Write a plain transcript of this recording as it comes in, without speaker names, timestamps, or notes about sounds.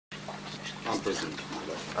I'm present.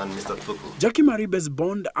 And Mr. Tuku. Jackie Maribe's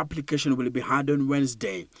bond application will be heard on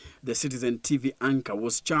Wednesday. The Citizen TV anchor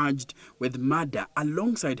was charged with murder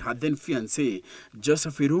alongside her then fiancé,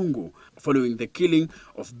 Joseph Irungu, following the killing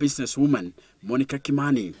of businesswoman Monica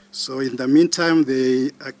Kimani. So in the meantime,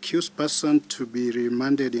 the accused person to be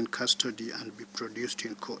remanded in custody and be produced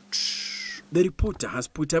in court. The reporter has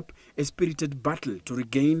put up a spirited battle to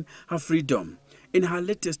regain her freedom. In her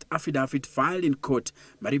latest affidavit filed in court,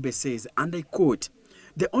 Maribe says, and I quote,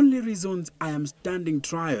 "The only reasons I am standing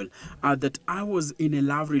trial are that I was in a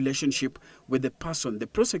love relationship with the person the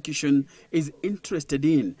prosecution is interested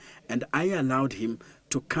in, and I allowed him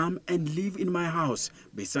to come and live in my house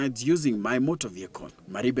besides using my motor vehicle."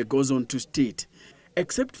 Maribe goes on to state,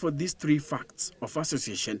 "Except for these three facts of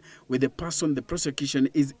association with the person the prosecution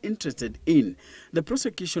is interested in, the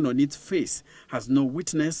prosecution on its face has no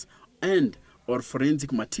witness and or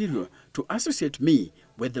forensic material to associate me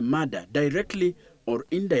with the murder directly or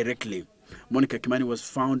indirectly." Monica Kimani was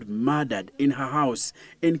found murdered in her house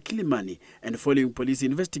in Kilimani, and following police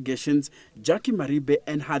investigations, Jackie Maribe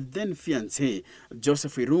and her then fiancé,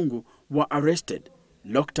 Joseph Irungu, were arrested,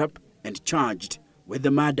 locked up and charged with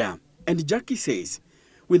the murder. And Jackie says,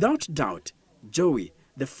 "Without doubt, Joey,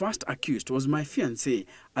 the first accused, was my fiancé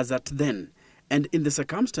as at then, and in the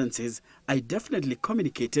circumstances, I definitely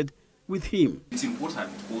communicated with him." It's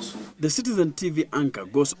important also. The Citizen TV anchor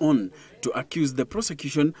goes on to accuse the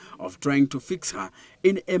prosecution of trying to fix her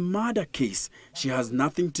in a murder case she has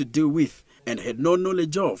nothing to do with and had no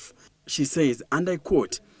knowledge of. She says, and I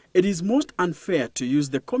quote, "It is most unfair to use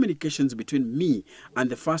the communications between me and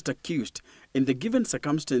the first accused in the given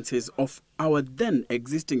circumstances of our then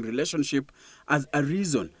existing relationship as a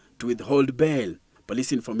reason to withhold bail."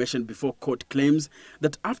 Police information before court claims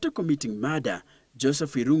that after committing murder,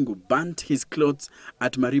 Joseph Irungu burnt his clothes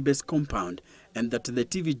at Maribe's compound and that the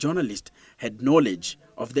TV journalist had knowledge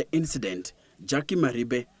of the incident. Jackie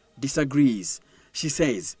Maribe disagrees. She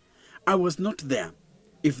says, "I was not there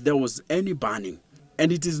if there was any burning,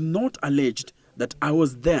 and it is not alleged that I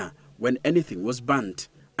was there when anything was burnt.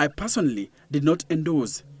 I personally did not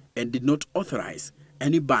endorse and did not authorize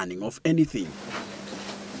any burning of anything."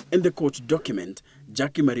 In the court document,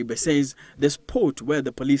 Jackie Maribe says the spot where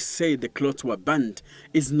the police say the clothes were burnt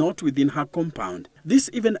is not within her compound. This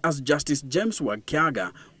even as Justice James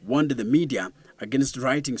Wakiaga warned the media against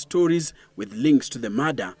writing stories with links to the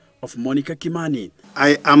murder of Monica Kimani.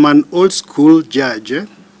 I am an old school judge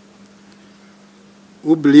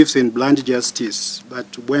who believes in blunt justice,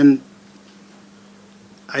 but when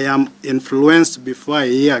I am influenced before I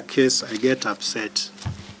hear a case, I get upset.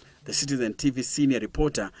 The Citizen TV senior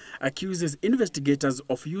reporter accuses investigators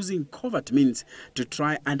of using covert means to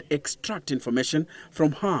try and extract information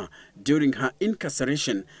from her during her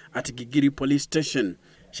incarceration at Gigiri police station.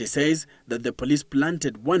 She says that the police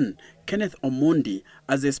planted one Kenneth Omondi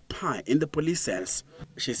as a spy in the police cells.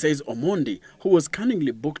 She says Omondi, who was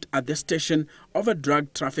cunningly booked at the station over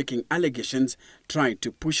drug trafficking allegations, tried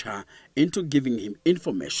to push her into giving him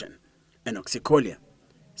information. Enoch Sikolia,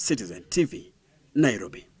 Citizen TV,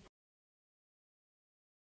 Nairobi.